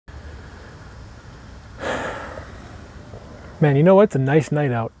Man, you know what? It's a nice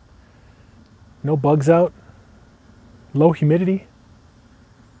night out. No bugs out. Low humidity.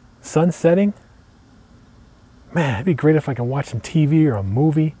 Sun setting. Man, it'd be great if I can watch some TV or a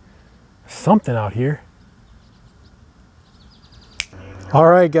movie. Something out here. All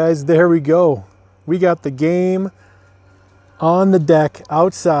right, guys, there we go. We got the game on the deck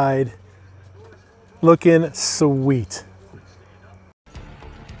outside. Looking sweet.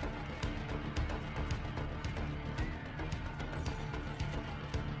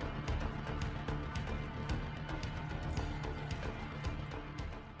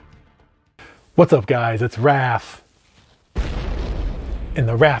 What's up, guys? It's Raf in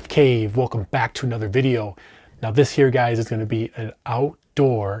the RAFCAVE. Welcome back to another video. Now this here, guys, is going to be an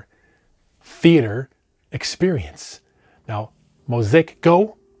outdoor theater experience. Now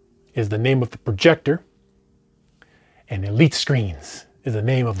MosicGO is the name of the projector and EliteScreens is the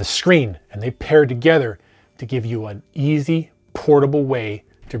name of the screen, and they pair together to give you an easy, portable way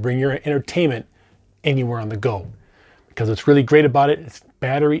to bring your entertainment anywhere on the go. Because what's really great about it, it's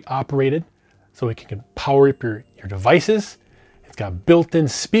battery operated, so it can power up your devices. It's got built-in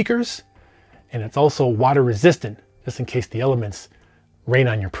speakers, and it's also water resistant, just in case the elements rain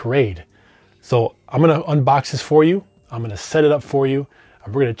on your parade. So I'm gonna unbox this for you. I'm gonna set it up for you,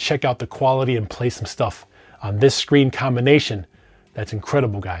 and we're gonna check out the quality and play some stuff on this screen combination. That's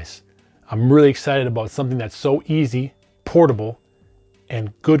incredible, guys. I'm really excited about something that's so easy, portable,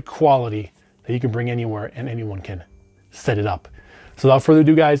 and good quality that you can bring anywhere and anyone can set it up. So without further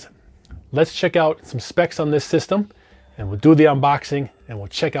ado, guys, let's check out some specs on this system, and we'll do the unboxing and we'll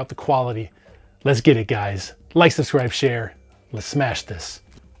check out the quality. Let's get it, guys. Like, subscribe, share. Let's smash this.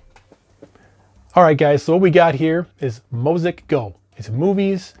 All right, guys, so what we got here is MosicGO. It's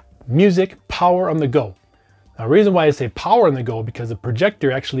movies, music, power on the go. Now, the reason why I say power on the go, because the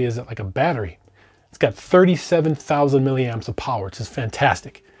projector actually is like a battery. It's got 37,000 milliamps of power, which is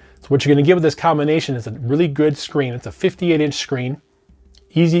fantastic. So what you're gonna get with this combination is a really good screen. It's a 58-inch screen.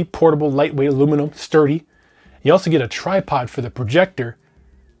 Easy, portable, lightweight, aluminum, sturdy. You also get a tripod for the projector,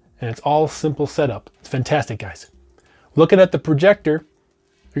 and it's all simple setup. It's fantastic, guys. Looking at the projector,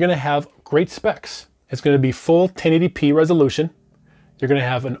 you're gonna have great specs. It's gonna be full 1080p resolution. You're gonna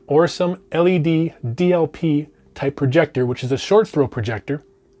have an awesome LED DLP type projector, which is a short throw projector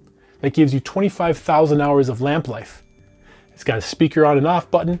that gives you 25,000 hours of lamp life. It's got a speaker on and off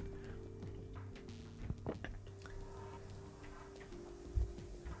button.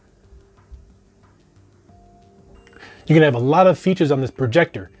 You can have a lot of features on this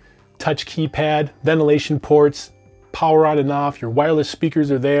projector. Touch keypad, ventilation ports, power on and off, your wireless speakers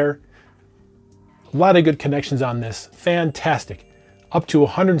are there. A lot of good connections on this. Fantastic. Up to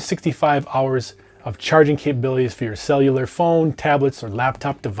 165 hours of charging capabilities for your cellular phone, tablets, or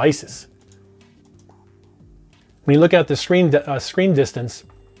laptop devices. When you look at the screen distance,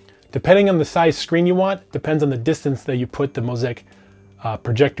 depending on the size screen you want, depends on the distance that you put the Mosic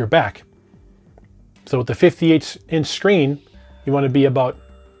projector back. So with the 58-inch screen, you want to be about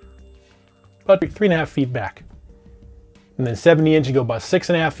 3.5 feet back. And then 70-inch, you go about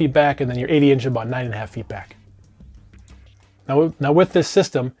 6.5 feet back, and then your 80-inch about 9.5 feet back. Now with this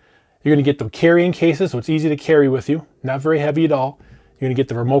system, you're going to get the carrying cases, so it's easy to carry with you, not very heavy at all. You're going to get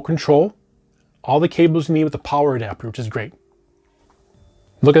the remote control, all the cables you need with the power adapter, which is great.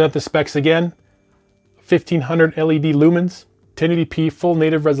 Looking at the specs again, 1500 LED lumens, 1080p full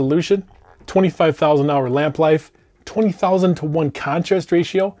native resolution, 25,000 hour lamp life, 20,000 to 1 contrast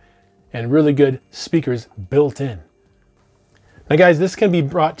ratio, and really good speakers built in. Now, guys, this can be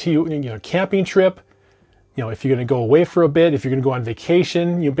brought to you in a camping trip. You know, if you're going to go away for a bit, if you're going to go on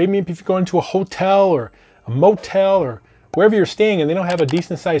vacation, maybe if you're going to a hotel or a motel or wherever you're staying and they don't have a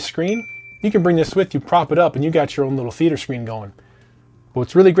decent sized screen, you can bring this with you, prop it up, and you got your own little theater screen going. But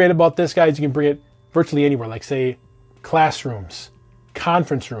what's really great about this, guys, you can bring it virtually anywhere, like say classrooms,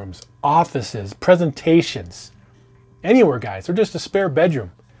 conference rooms, offices, presentations, anywhere, guys, or just a spare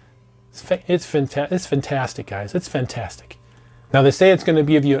bedroom. It's fantastic, guys. It's fantastic. Now they say it's going to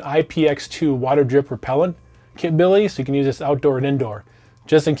give you an IPX2 water drip repellent capability, so you can use this outdoor and indoor,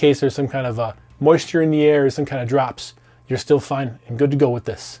 just in case there's some kind of moisture in the air or some kind of drops. You're still fine and good to go with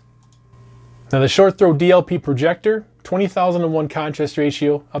this. Now the short throw DLP projector, 20,000 to 1 contrast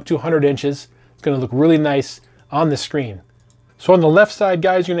ratio, up to 100 inches. It's going to look really nice on the screen. So on the left side,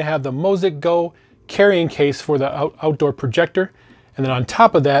 guys, you're going to have the MosicGO carrying case for the outdoor projector. And then on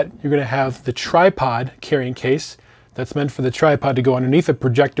top of that, you're going to have the tripod carrying case that's meant for the tripod to go underneath the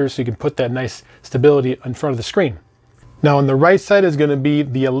projector so you can put that nice stability in front of the screen. Now on the right side is going to be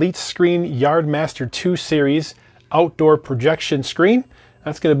the EliteScreen Yardmaster 2 series outdoor projection screen.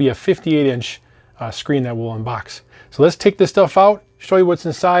 That's going to be a 58-inch screen that we'll unbox. So let's take this stuff out, show you what's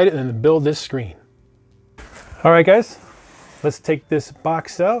inside, and then build this screen. All right, guys, let's take this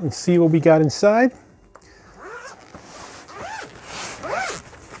box out and see what we got inside.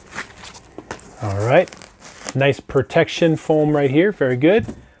 All right, nice protection foam right here, very good.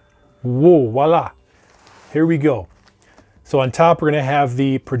 Whoa, voila, here we go. So on top, we're gonna have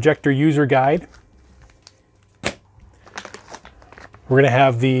the projector user guide. We're gonna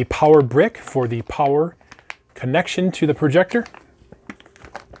have the power brick for the power connection to the projector.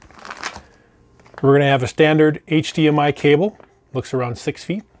 We're gonna have a standard HDMI cable, looks around 6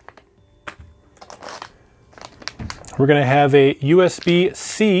 feet. We're gonna have a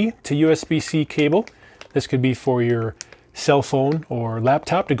USB-C to USB-C cable. This could be for your cell phone or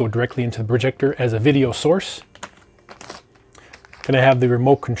laptop to go directly into the projector as a video source. Gonna have the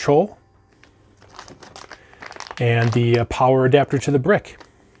remote control and the power adapter to the brick.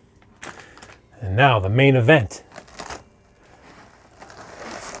 And now the main event.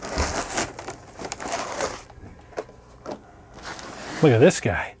 Look at this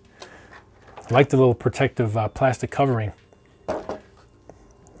guy. I like the little protective plastic covering.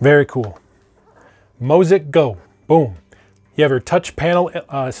 Very cool. MosicGO, boom. You have your touch panel,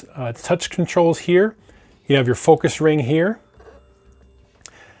 touch controls here. You have your focus ring here.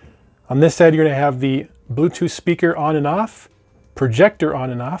 On this side, you're gonna have the Bluetooth speaker on and off, projector on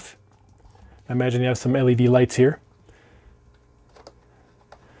and off. I imagine you have some LED lights here.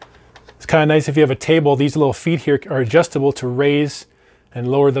 It's kind of nice if you have a table. These little feet here are adjustable to raise and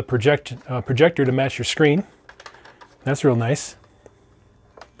lower the projector to match your screen. That's real nice.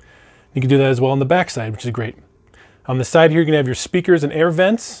 You can do that as well on the back side, which is great. On the side here, you're gonna have your speakers and air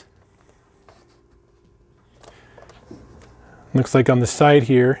vents. Looks like on the side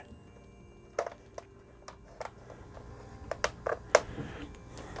here,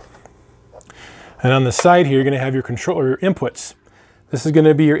 and on the side here, you're gonna have your control or your inputs. This is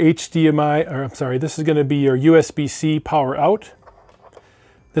gonna be your HDMI, or I'm sorry, this is gonna be your USB-C power out.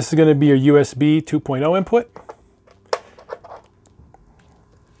 This is gonna be your USB 2.0 input.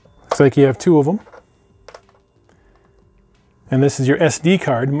 Looks like you have two of them. And this is your SD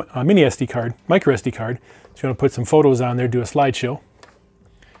card, mini SD card, micro SD card. So you want to put some photos on there, do a slideshow.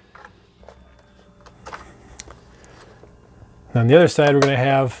 And on the other side, we're going to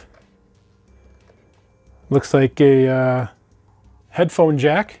have, looks like a headphone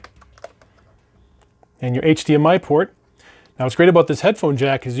jack and your HDMI port. Now what's great about this headphone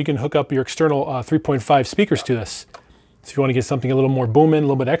jack is you can hook up your external 3.5 speakers to this. So if you want to get something a little more booming, a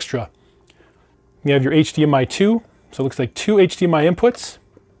little bit extra. You have your HDMI 2. So it looks like two HDMI inputs.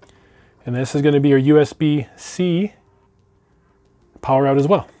 And this is going to be your USB-C power out as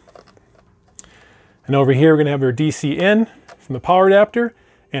well. And over here, we're going to have our DC in from the power adapter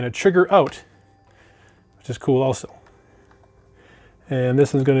and a trigger out, which is cool also. And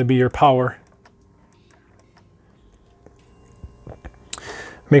this is going to be your power.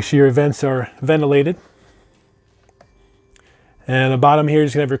 Make sure your vents are ventilated. And the bottom here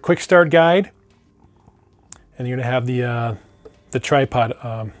is going to have your quick start guide. And you're going to have the tripod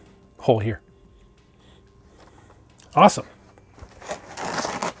hole here. Awesome.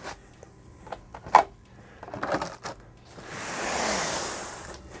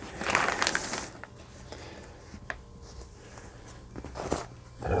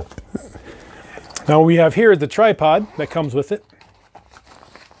 Now what we have here is the tripod that comes with it.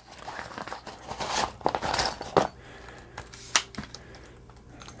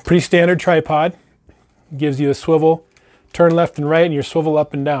 Pretty standard tripod. Gives you a swivel, turn left and right, and your swivel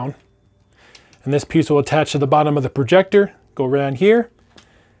up and down. And this piece will attach to the bottom of the projector, go around here,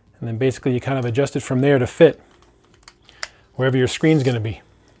 and then basically you kind of adjust it from there to fit wherever your screen's going to be.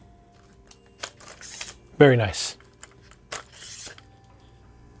 Very nice.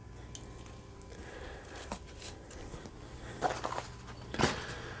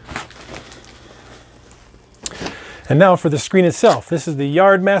 And now for the screen itself. This is the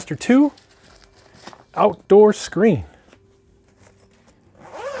Yardmaster 2 outdoor screen.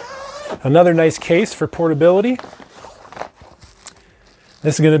 Another nice case for portability.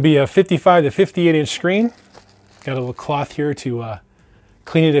 This is going to be a 55 to 58 inch screen. Got a little cloth here to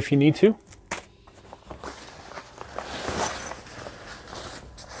clean it if you need to.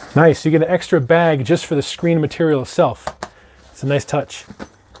 Nice, you get an extra bag just for the screen material itself. It's a nice touch.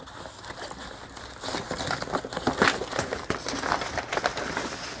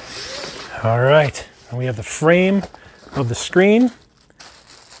 All right, and we have the frame of the screen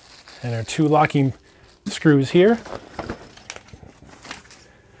and our two locking screws here.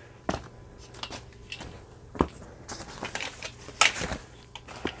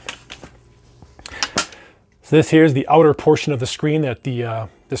 So this here is the outer portion of the screen that the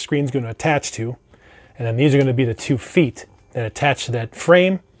screen's going to attach to. And then these are going to be the 2 feet that attach to that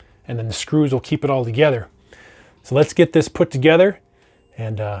frame, and then the screws will keep it all together. So let's get this put together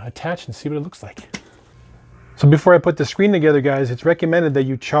and attach and see what it looks like. So before I put the screen together, guys, it's recommended that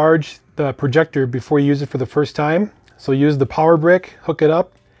you charge the projector before you use it for the first time. So use the power brick, hook it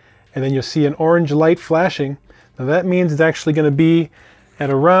up, and then you'll see an orange light flashing. Now that means it's actually going to be at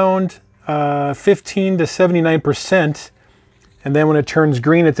around 15 to 79%. And then when it turns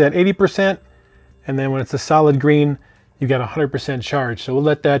green, it's at 80%. And then when it's a solid green, you've got 100% charge. So we'll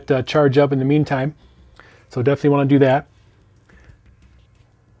let that charge up in the meantime. So definitely want to do that.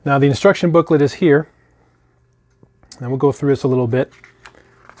 Now the instruction booklet is here. And we'll go through this a little bit.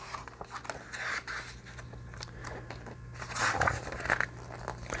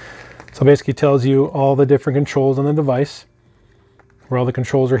 So basically tells you all the different controls on the device, where all the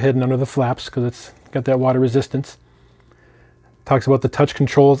controls are hidden under the flaps because it's got that water resistance. Talks about the touch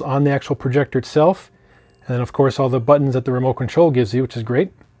controls on the actual projector itself. And then of course all the buttons that the remote control gives you, which is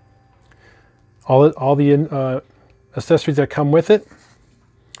great. All the accessories that come with it.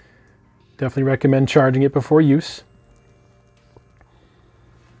 Definitely recommend charging it before use.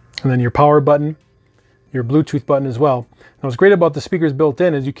 And then your power button, your Bluetooth button as well. Now what's great about the speakers built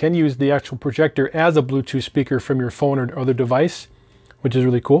in is you can use the actual projector as a Bluetooth speaker from your phone or other device, which is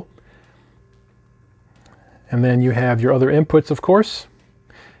really cool. And then you have your other inputs, of course.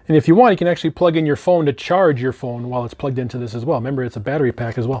 And if you want, you can actually plug in your phone to charge your phone while it's plugged into this as well. Remember, it's a battery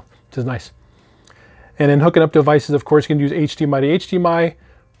pack as well, which is nice. And then hooking up devices, of course, you can use HDMI to HDMI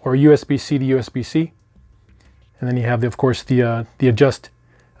or USB-C to USB-C. And then you have, of course, the adjust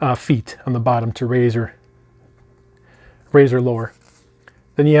feet on the bottom to raise or lower.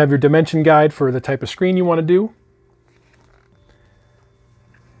 Then you have your dimension guide for the type of screen you want to do.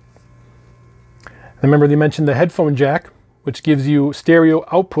 Remember, they mentioned the headphone jack, which gives you stereo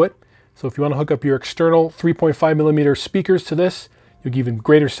output. So if you want to hook up your external 3.5mm speakers to this, you'll get even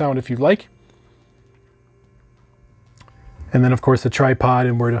greater sound if you'd like. And then of course the tripod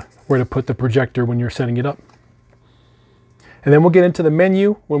and where to put the projector when you're setting it up. And then we'll get into the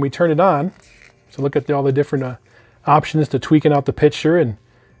menu when we turn it on. So look at all the different options to tweaking out the picture and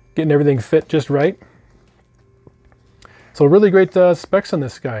getting everything fit just right. So really great specs on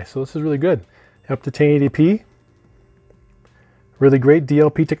this guy. So this is really good. Up to 1080p. Really great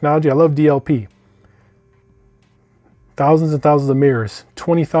DLP technology. I love DLP. Thousands and thousands of mirrors.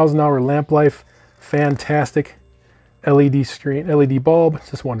 20,000 hour lamp life. Fantastic. LED screen, LED bulb.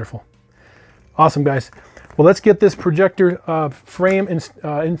 It's just wonderful. Awesome, guys. Well, let's get this projector frame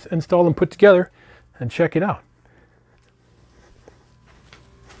installed and put together and check it out.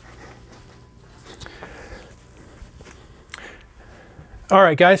 All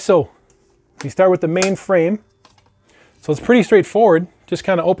right, guys, so we start with the main frame. So it's pretty straightforward. Just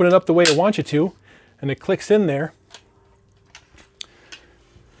kind of open it up the way it wants you to, and it clicks in there.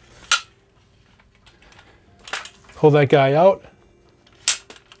 Pull that guy out.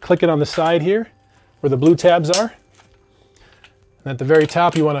 Click it on the side here where the blue tabs are. And at the very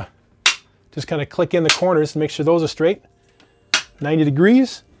top, you want to just kind of click in the corners to make sure those are straight. 90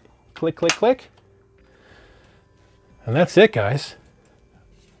 degrees. Click, click, click. And that's it, guys.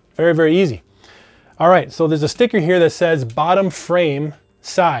 Very, very easy. All right, so there's a sticker here that says bottom frame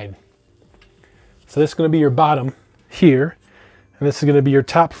side. So this is going to be your bottom here, and this is going to be your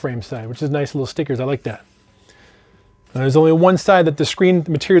top frame side, which is nice little stickers. I like that. Now, there's only one side that the screen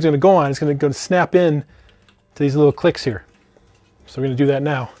material is going to go on. It's going to go snap in to these little clicks here. So we're going to do that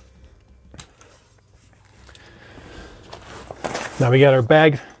now. Now we got our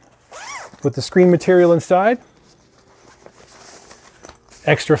bag with the screen material inside.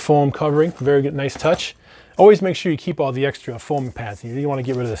 Extra foam covering, very good, nice touch. Always make sure you keep all the extra foam pads. You don't want to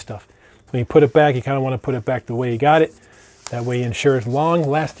get rid of this stuff. When you put it back, you kind of want to put it back the way you got it. That way you ensure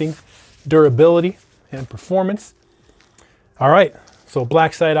long-lasting durability and performance. All right, so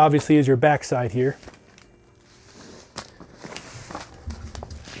black side obviously is your back side here.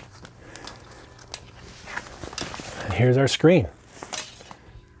 And here's our screen.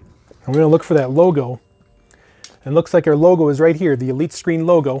 I'm going to look for that logo. And it looks like our logo is right here, the EliteScreen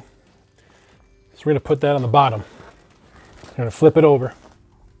logo. So we're going to put that on the bottom. We're going to flip it over.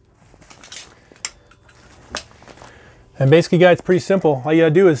 And basically, guys, it's pretty simple. All you got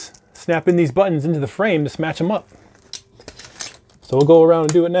to do is snap in these buttons into the frame to match them up. So we'll go around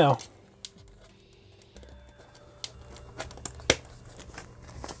and do it now.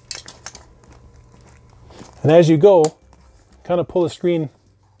 And as you go, kind of pull the screen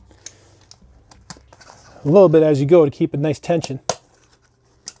a little bit as you go to keep a nice tension.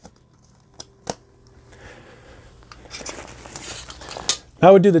 I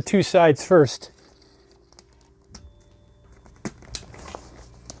would do the two sides first.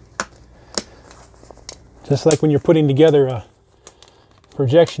 Just like when you're putting together a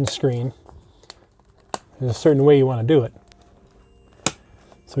projection screen, there's a certain way you want to do it.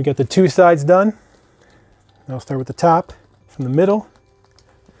 So we got the two sides done. Now I'll start with the top from the middle.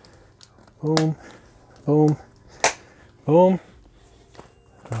 Boom, boom, boom.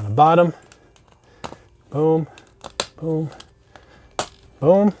 On the bottom. Boom, boom,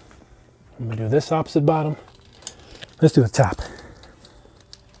 boom. I'm gonna do this opposite bottom. Let's do the top.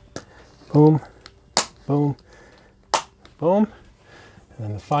 Boom, boom, boom. And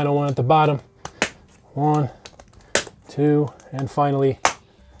then the final one at the bottom. 1, 2, and finally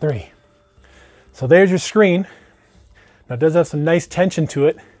 3. So there's your screen. Now it does have some nice tension to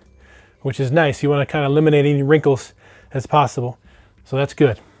it, which is nice. You want to kind of eliminate any wrinkles as possible. So that's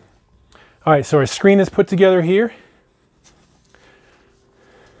good. All right, so our screen is put together here.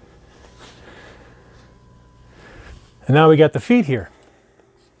 And now we got the feet here.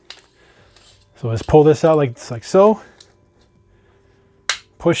 So let's pull this out like so.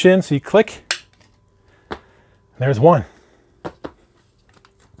 Push in so you click. There's one.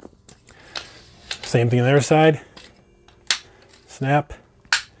 Same thing on the other side. Snap,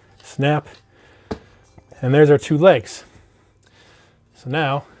 snap. And there's our two legs. So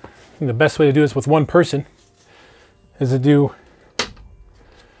now, I think the best way to do this with one person is to do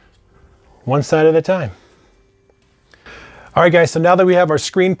one side at a time. All right, guys, so now that we have our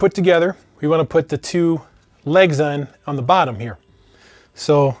screen put together, we want to put the two legs on the bottom here.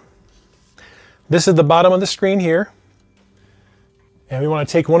 So this is the bottom of the screen here. And we want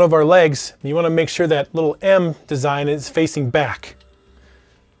to take one of our legs, and you want to make sure that little M design is facing back.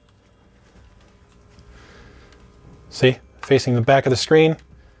 See, facing the back of the screen.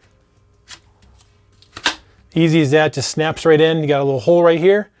 Easy as that, just snaps right in. You got a little hole right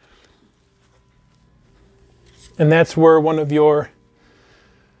here. And that's where one of your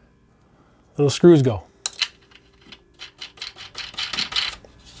little screws go.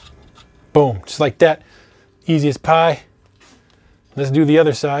 Boom, just like that. Easy as pie. Let's do the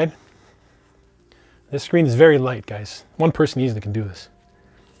other side. This screen is very light, guys. One person easily can do this.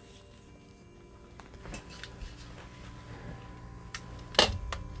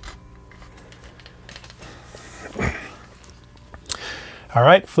 All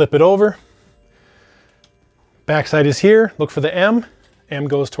right, flip it over. Back side is here. Look for the M. M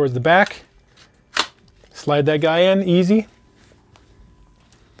goes towards the back. Slide that guy in, easy.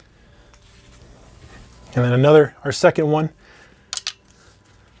 And then our second one,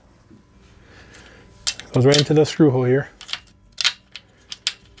 goes right into the screw hole here.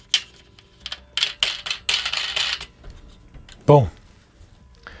 Boom.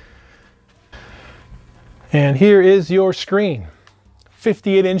 And here is your screen.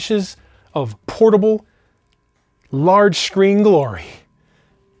 58 inches of portable, large screen glory.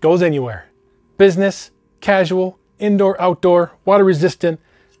 Goes anywhere. Business, casual, indoor, outdoor, water resistant,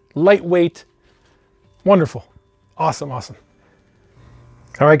 lightweight. Wonderful. Awesome, awesome.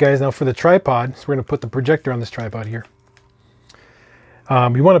 All right, guys, now for the tripod, so we're going to put the projector on this tripod here.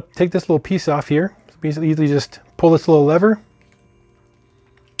 You want to take this little piece off here. So easily just pull this little lever.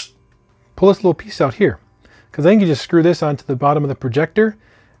 Pull this little piece out here. Because then you just screw this onto the bottom of the projector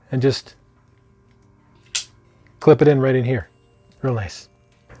and just clip it in right in here. Real nice.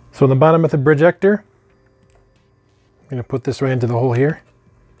 So on the bottom of the projector, I'm going to put this right into the hole here.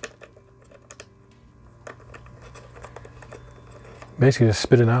 Basically just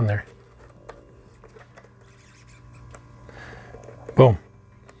spit it on there. Boom.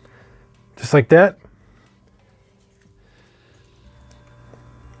 Just like that.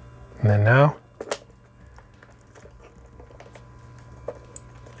 And then now,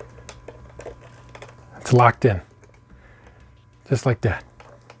 it's locked in. Just like that.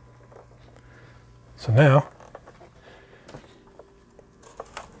 So now,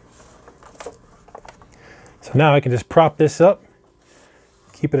 I can just prop this up.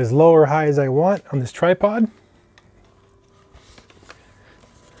 Keep it as low or high as I want on this tripod.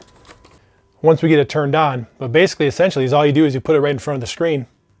 Once we get it turned on, but basically, essentially, is all you do is you put it right in front of the screen.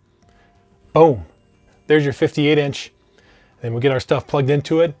 Boom. There's your 58-inch. Then we'll get our stuff plugged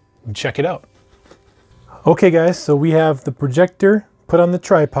into it and check it out. Okay, guys, so we have the projector put on the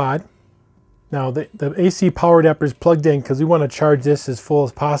tripod. Now, the AC power adapter is plugged in because we want to charge this as full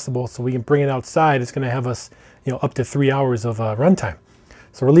as possible so we can bring it outside. It's going to have us, up to 3 hours of runtime.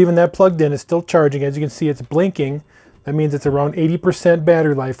 So we're leaving that plugged in. It's still charging. As you can see, it's blinking. That means it's around 80%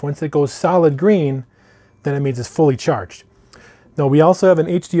 battery life. Once it goes solid green, then it means it's fully charged. Now, we also have an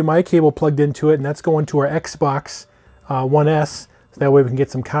HDMI cable plugged into it, and that's going to our Xbox One S So that way we can get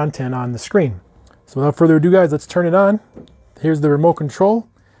some content on the screen. So without further ado, guys, let's turn it on. Here's the remote control,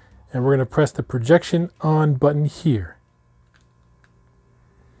 and we're going to press the projection on button here.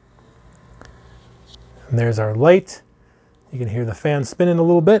 And there's our light. You can hear the fan spinning a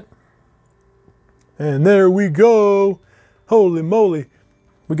little bit. And there we go. Holy moly.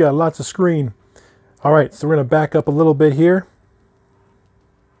 We got lots of screen. All right, so we're going to back up a little bit here.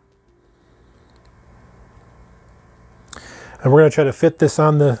 And we're going to try to fit this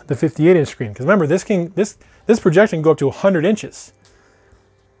on the 58-inch screen. Because remember, this projection can go up to 100 inches.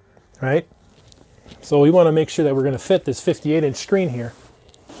 Right? So we want to make sure that we're going to fit this 58-inch screen here.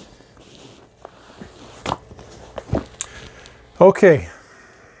 Okay.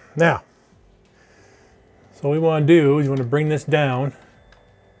 Now, so what we want to do is you want to bring this down.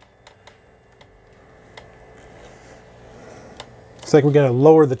 It's like we're going to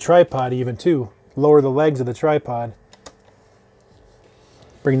lower the tripod even too. Lower the legs of the tripod.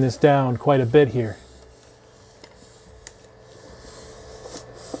 Bring this down quite a bit here.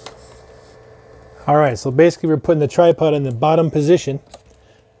 All right, so basically we're putting the tripod in the bottom position,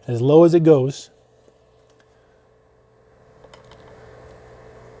 as low as it goes.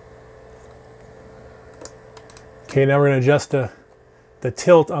 Okay, now we're going to adjust the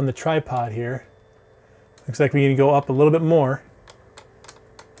tilt on the tripod here. Looks like we need to go up a little bit more.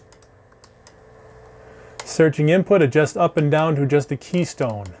 Searching input, adjust up and down to adjust the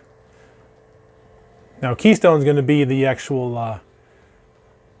keystone. Now, keystone is going to be the actual,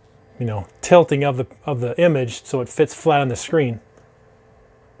 tilting of the image so it fits flat on the screen.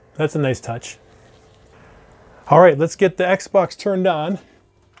 That's a nice touch. All right, let's get the Xbox turned on.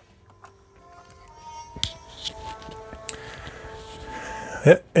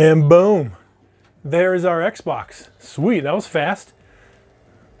 And boom, there's our Xbox. Sweet, that was fast.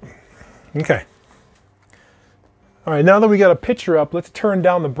 Okay. All right, now that we got a picture up, let's turn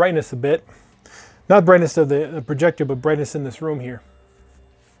down the brightness a bit. Not brightness of the projector, but brightness in this room here.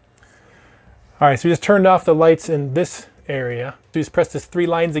 All right, so we just turned off the lights in this area. So you just press this 3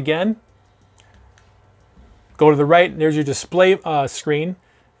 lines again. Go to the right, there's your display screen.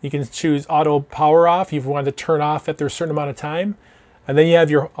 You can choose auto power off if you want to turn off after a certain amount of time. And then you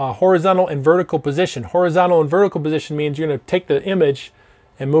have your horizontal and vertical position. Horizontal and vertical position means you're going to take the image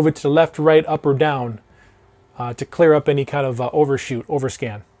and move it to the left, right, up, or down. To clear up any kind of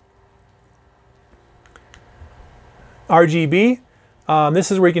overscan. RGB,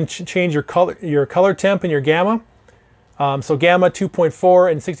 this is where you can change your color temp and your gamma. So gamma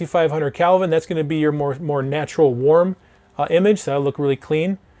 2.4 and 6500 Kelvin, that's going to be your more natural warm image, so that'll look really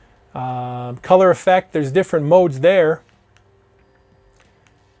clean. Color effect, there's different modes there.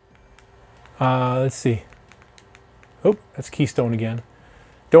 Let's see. Oh, that's keystone again.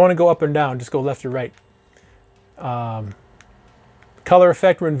 Don't want to go up and down, just go left or right. Color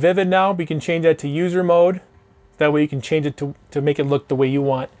effect, we're in vivid now, but you can change that to user mode. That way you can change it to make it look the way you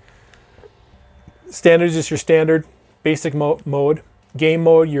want. Standard is just your standard basic mode. Game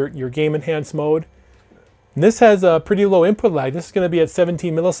mode, your game enhanced mode. And this has a pretty low input lag. This is going to be at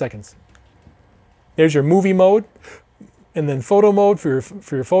 17 milliseconds. There's your movie mode, and then photo mode for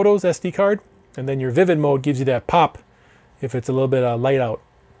your photos, SD card. And then your vivid mode gives you that pop if it's a little bit light out.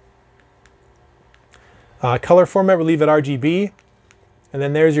 Color format, we'll leave it RGB. And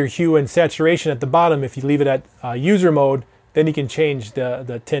then there's your hue and saturation at the bottom. If you leave it at user mode, then you can change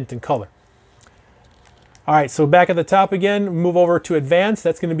the tint and color. All right, so back at the top again, move over to advanced.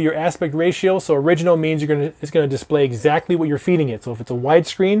 That's going to be your aspect ratio. So original means it's going to display exactly what you're feeding it. So if it's a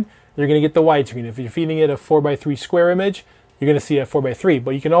widescreen, you're going to get the widescreen. If you're feeding it a 4:3 square image, you're going to see a 4:3.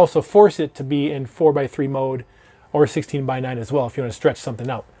 But you can also force it to be in 4:3 mode or 16:9 as well if you want to stretch something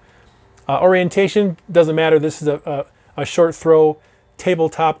out. Orientation, doesn't matter. This is a short throw,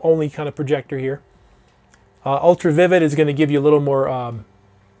 tabletop only kind of projector here. Ultra vivid is going to give you a little more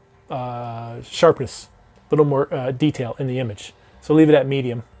sharpness, a little more detail in the image. So leave it at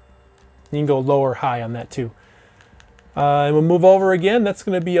medium. You can go low or high on that too. And we'll move over again. That's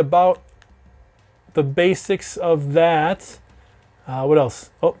going to be about the basics of that. What else?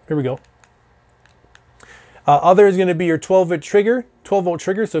 Oh, here we go. Other is going to be your 12-volt trigger. 12-volt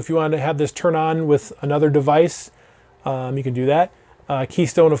trigger. So if you want to have this turn on with another device, you can do that.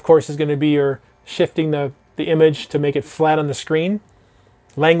 Keystone, of course, is going to be your shifting the image to make it flat on the screen.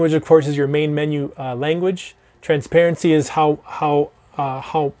 Language, of course, is your main menu language. Transparency is how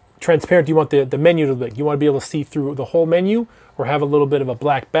transparent you want the menu to look. You want to be able to see through the whole menu or have a little bit of a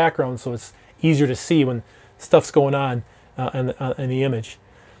black background so it's easier to see when stuff's going on in the image.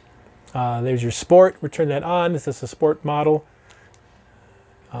 There's your sport. We'll turn that on. This is a sport model.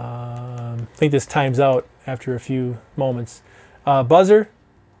 I think this times out after a few moments. buzzer,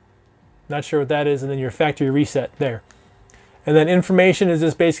 not sure what that is, and then your factory reset there. And then information is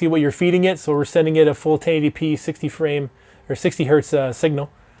just basically what you're feeding it. So we're sending it a full 1080p 60 frame or 60 hertz signal.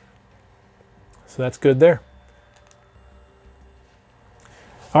 So that's good there.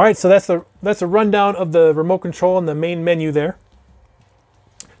 All right, so that's a rundown of the remote control and the main menu there.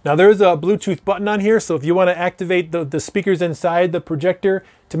 Now there's a Bluetooth button on here, so if you want to activate the speakers inside the projector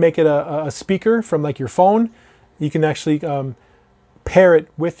to make it a speaker from like your phone, you can actually pair it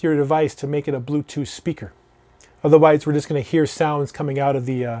with your device to make it a Bluetooth speaker. Otherwise, we're just going to hear sounds coming out of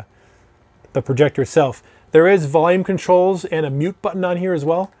the projector itself. There is volume controls and a mute button on here as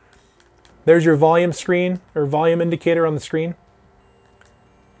well. There's your volume screen or volume indicator on the screen.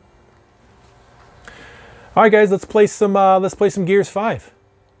 All right, guys, let's play some Gears 5.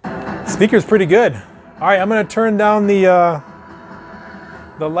 Speaker's pretty good. All right, I'm going to turn down the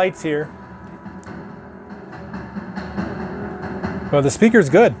lights here. Well, the speaker's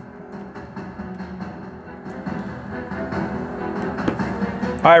good.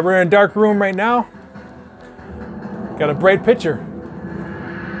 All right, we're in a dark room right now. Got a bright picture.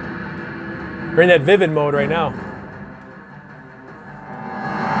 We're in that vivid mode right now.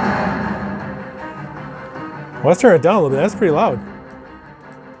 Well, let's turn it down a little bit. That's pretty loud.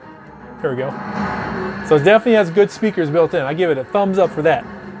 There we go. So it definitely has good speakers built in. I give it a thumbs up for that.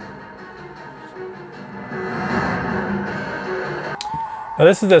 Now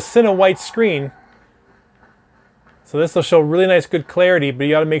this is a Cine white screen. So this will show really nice, good clarity, but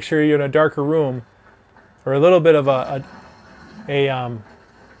you got to make sure you're in a darker room or a little bit of a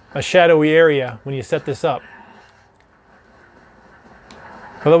shadowy area when you set this up.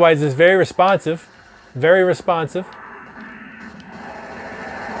 Otherwise, it's very responsive, very responsive.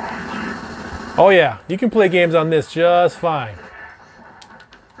 Oh yeah, you can play games on this just fine.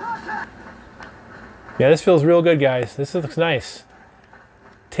 Yeah, this feels real good, guys. This looks nice.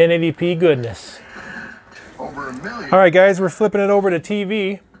 1080p goodness. All right, guys, we're flipping it over to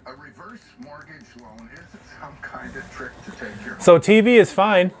TV. A reverse mortgage loan isn't some kind of trick to take your So TV is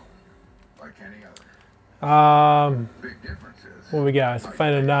fine. like any other. Big difference is What we got? Let's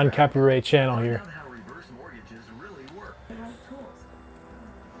find a non-copyright channel here. how reverse mortgages really work.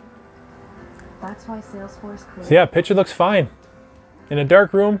 That's why Salesforce created So yeah, picture looks fine. In a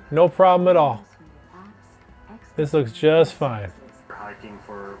dark room, no problem at all. This looks just fine.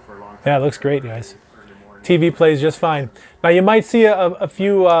 Yeah, it looks great, guys. TV plays just fine. Now you might see a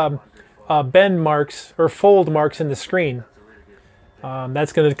few bend marks or fold marks in the screen.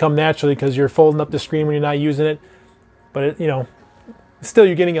 That's going to come naturally because you're folding up the screen when you're not using it. But it, you know, still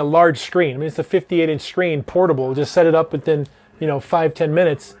you're getting a large screen. I mean, it's a 58-inch screen, portable. Just set it up within 5-10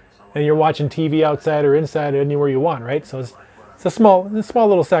 minutes, and you're watching TV outside or inside or anywhere you want, right? So it's a small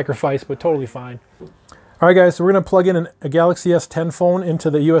little sacrifice, but totally fine. All right, guys. So we're going to plug in a Galaxy S10 phone into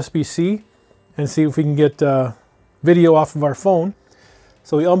the USB-C. And see if we can get video off of our phone.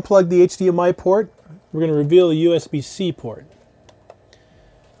 So we unplug the HDMI port. We're going to reveal the USB-C port.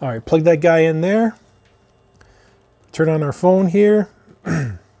 All right, plug that guy in there. Turn on our phone here.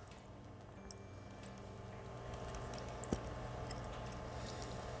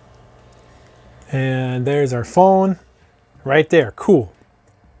 And there's our phone right there. Cool.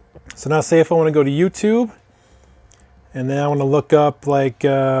 So now say if I want to go to YouTube, and then I want to look up like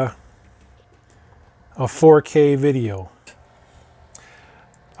a 4K video.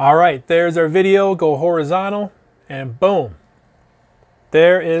 All right, there's our video. Go horizontal and boom.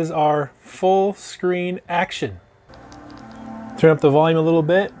 There is our full screen action. Turn up the volume a little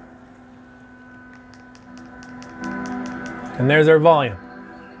bit. And there's our volume.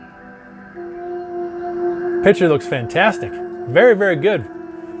 Picture looks fantastic. Very, very good.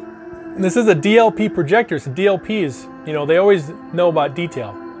 And this is a DLP projector. So DLPs, they always know about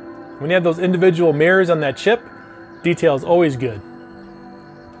detail. When you have those individual mirrors on that chip, detail is always good.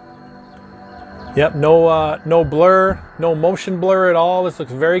 Yep, no blur, no motion blur at all. This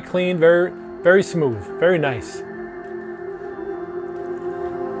looks very clean, very, very smooth, very nice.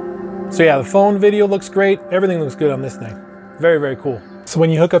 So yeah, the phone video looks great. Everything looks good on this thing. Very, very cool. So when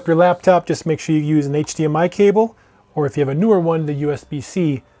you hook up your laptop, just make sure you use an HDMI cable, or if you have a newer one, the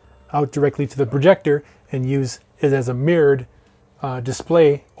USB-C out directly to the projector and use it as a mirrored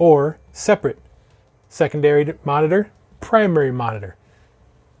display or separate secondary monitor, primary monitor.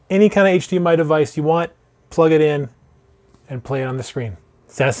 Any kind of HDMI device you want, plug it in and play it on the screen.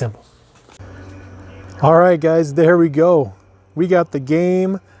 It's that simple. All right, guys, there we go. We got the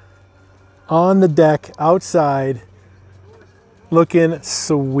game on the deck outside, looking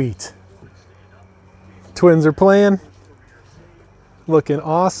sweet. Twins are playing, looking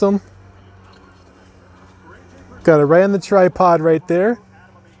awesome. Got Got it right on the tripod right there.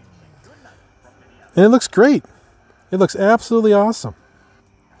 And it looks great. It looks absolutely awesome.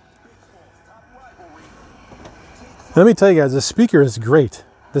 Let me tell you guys, the speaker is great.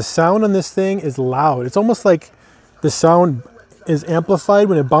 The sound on this thing is loud. It's almost like the sound is amplified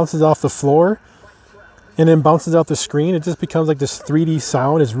when it bounces off the floor and then bounces out the screen. It just becomes like this 3D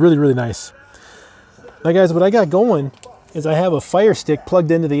sound. It's really, really nice. Now guys, what I got going is I have a Fire Stick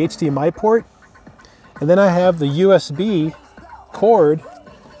plugged into the HDMI port, and then I have the USB cord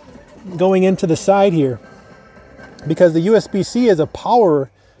going into the side here, because the USB-C is a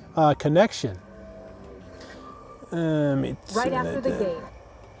power connection. Right after the gate.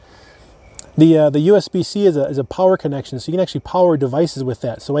 The USB-C is a power connection, so you can actually power devices with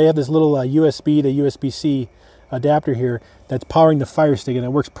that. So I have this little USB to USB-C adapter here that's powering the Fire Stick, and it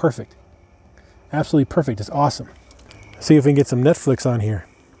works perfect. Absolutely perfect. It's awesome. See if we can get some Netflix on here.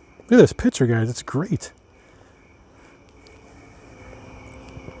 Look at this picture, guys. It's great.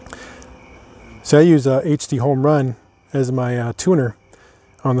 So I use HD Home Run as my tuner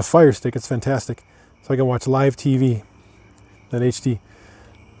on the Fire Stick. It's fantastic. So I can watch live TV, that HD.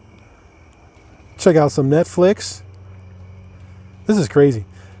 Check out some Netflix. This is crazy.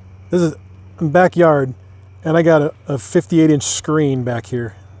 This is backyard, and I got a 58-inch screen back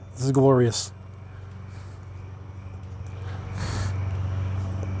here. This is glorious.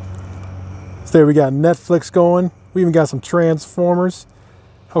 So there we got Netflix going. We even got some Transformers.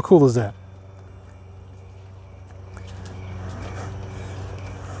 How cool is that?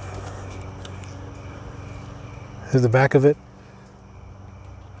 Here's the back of it.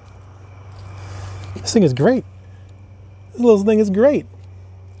 This thing is great. This little thing is great.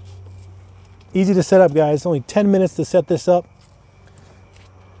 Easy to set up, guys. Only 10 minutes to set this up.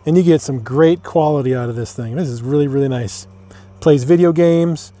 And you get some great quality out of this thing. This is really, really nice. Plays video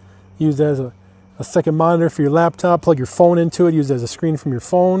games. Used as a second monitor for your laptop. Plug your phone into it. Use it as a screen from your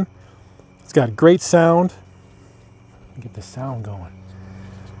phone. It's got great sound. Get the sound going.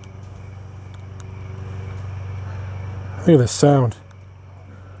 Look at the sound.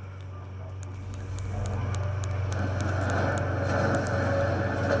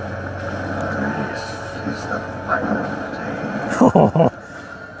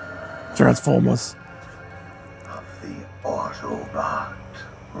 Transformers. Of the Autobot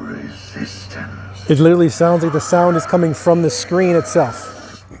resistance. It literally sounds like the sound is coming from the screen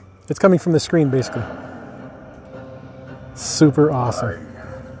itself. It's coming from the screen, basically. Super awesome.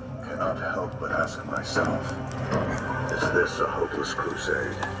 I cannot help but ask myself, is this a hopeless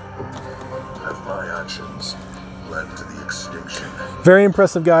crusade? Have my actions led to the extinction? Very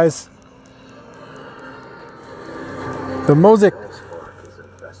impressive, guys. The Mosic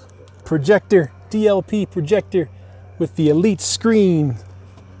Projector, DLP projector with the EliteScreen.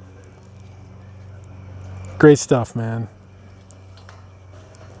 Great stuff, man.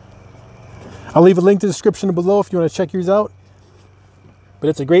 I'll leave a link to the description below if you want to check yours out. But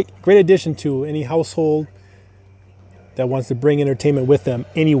it's a great addition to any household that wants to bring entertainment with them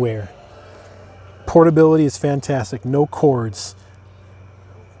anywhere. Portability is fantastic. No cords.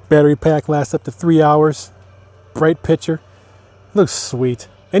 Battery pack lasts up to 3 hours. Bright picture. It looks sweet.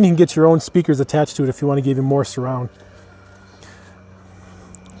 And you can get your own speakers attached to it if you want to give you more surround.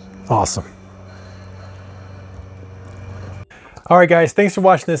 Awesome. All right, guys. Thanks for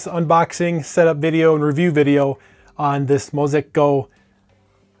watching this unboxing, setup video, and review video on this MosicGO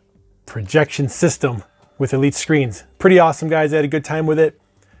projection system with EliteScreens. Pretty awesome, guys. I had a good time with it.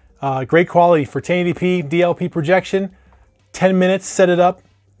 Great quality for 1080p DLP projection. 10 minutes, set it up.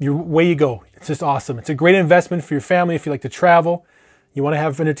 Away you go. It's just awesome. It's a great investment for your family if you like to travel. You want to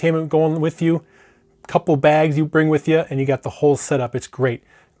have entertainment going with you. Couple bags you bring with you, and you got the whole setup. It's great.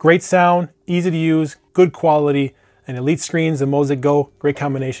 Great sound, easy to use, good quality, and EliteScreens and MosicGO. Great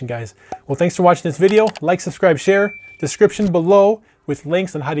combination, guys. Well, thanks for watching this video. Like, subscribe, share. Description below with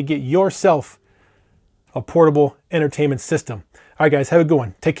links on how to get yourself a portable entertainment system. All right, guys, have a good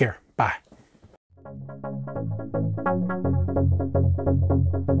one. Take care. Bye.